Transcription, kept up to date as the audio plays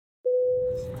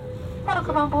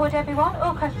Welcome on board, everyone.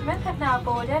 All customers have now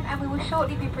boarded, and we will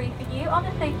shortly be briefing you on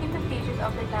the safety procedures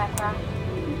of this aircraft.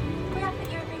 We ask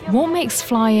that you remove your... What makes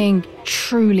flying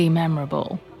truly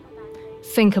memorable?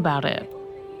 Think about it.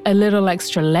 A little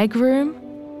extra legroom?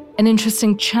 An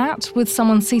interesting chat with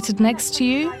someone seated next to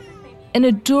you? An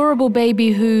adorable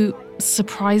baby who,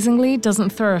 surprisingly, doesn't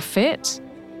throw a fit?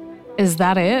 Is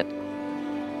that it?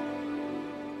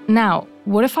 Now,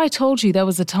 what if I told you there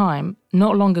was a time,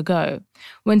 not long ago,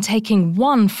 when taking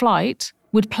one flight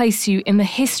would place you in the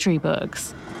history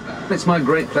books? It's my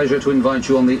great pleasure to invite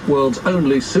you on the world's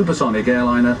only supersonic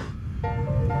airliner.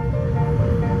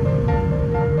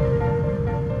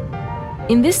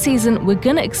 In this season, we're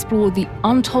going to explore the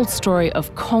untold story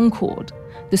of Concorde,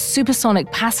 the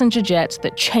supersonic passenger jet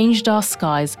that changed our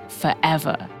skies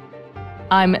forever.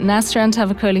 I'm Nasrin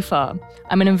Tavakoli-Farr.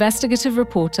 I'm an investigative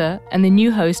reporter and the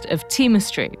new host of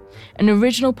Teamistry, an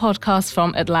original podcast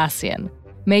from Atlassian,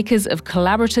 makers of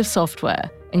collaborative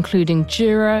software, including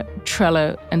Jira,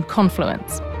 Trello, and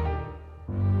Confluence.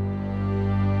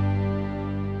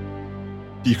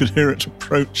 You could hear it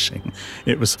approaching.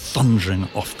 It was thundering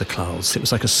off the clouds. It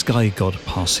was like a sky god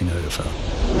passing over.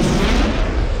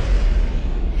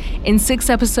 In 6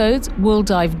 episodes, we'll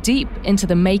dive deep into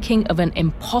the making of an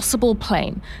impossible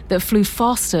plane that flew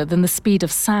faster than the speed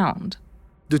of sound.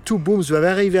 The two booms were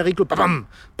very, very close. Ba-bum,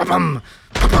 ba-bum,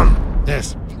 ba-bum.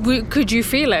 Yes. Could you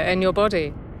feel it in your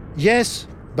body? Yes,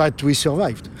 but we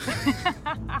survived.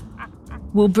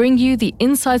 We'll bring you the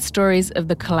inside stories of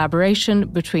the collaboration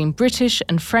between British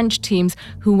and French teams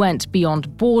who went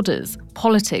beyond borders,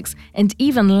 politics, and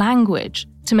even language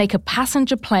to make a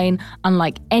passenger plane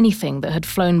unlike anything that had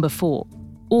flown before,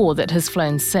 or that has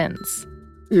flown since.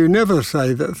 You never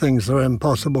say that things are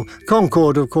impossible.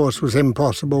 Concorde, of course, was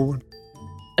impossible.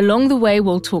 Along the way,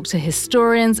 we'll talk to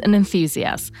historians and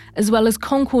enthusiasts, as well as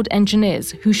Concorde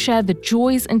engineers who share the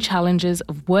joys and challenges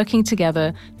of working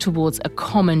together towards a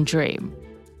common dream.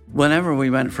 Whenever we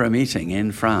went for a meeting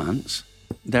in France,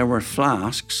 there were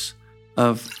flasks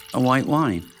of a white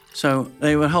wine. So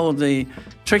they would hold the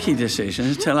tricky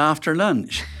decisions till after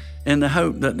lunch in the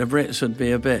hope that the Brits would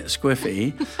be a bit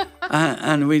squiffy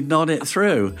and we'd nod it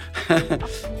through.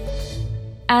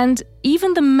 And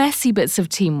even the messy bits of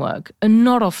teamwork are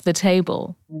not off the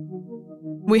table.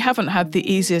 We haven't had the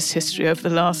easiest history over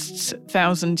the last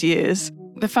 1,000 years.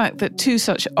 The fact that two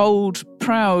such old,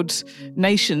 proud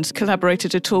nations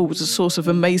collaborated at all was a source of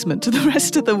amazement to the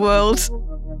rest of the world.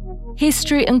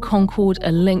 History and Concorde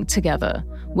are linked together,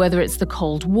 whether it's the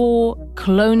Cold War,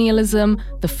 colonialism,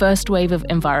 the first wave of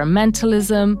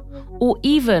environmentalism, or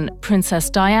even Princess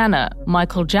Diana,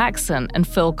 Michael Jackson, and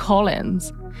Phil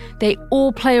Collins. They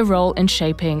all play a role in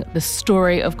shaping the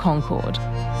story of Concorde.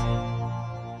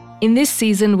 In this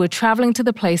season, we're traveling to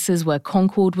the places where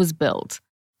Concorde was built,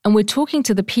 and we're talking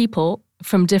to the people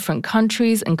from different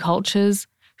countries and cultures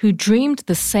who dreamed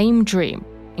the same dream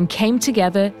and came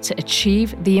together to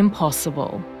achieve the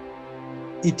impossible.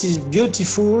 It is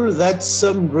beautiful that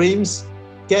some dreams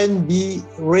can be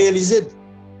realized.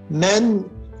 Men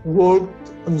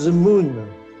walked on the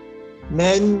moon.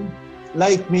 Men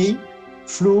like me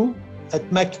flew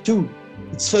at Mach 2.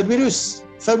 It's fabulous,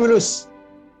 fabulous.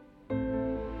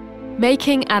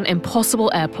 Making an Impossible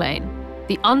Airplane,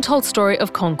 the untold story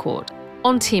of Concorde,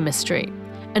 on Teamistry,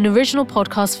 an original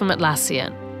podcast from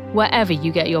Atlassian, wherever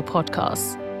you get your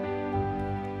podcasts.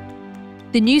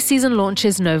 The new season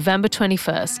launches November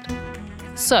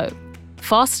 21st. So,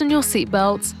 fasten your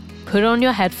seatbelts, put on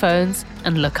your headphones,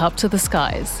 and look up to the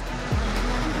skies.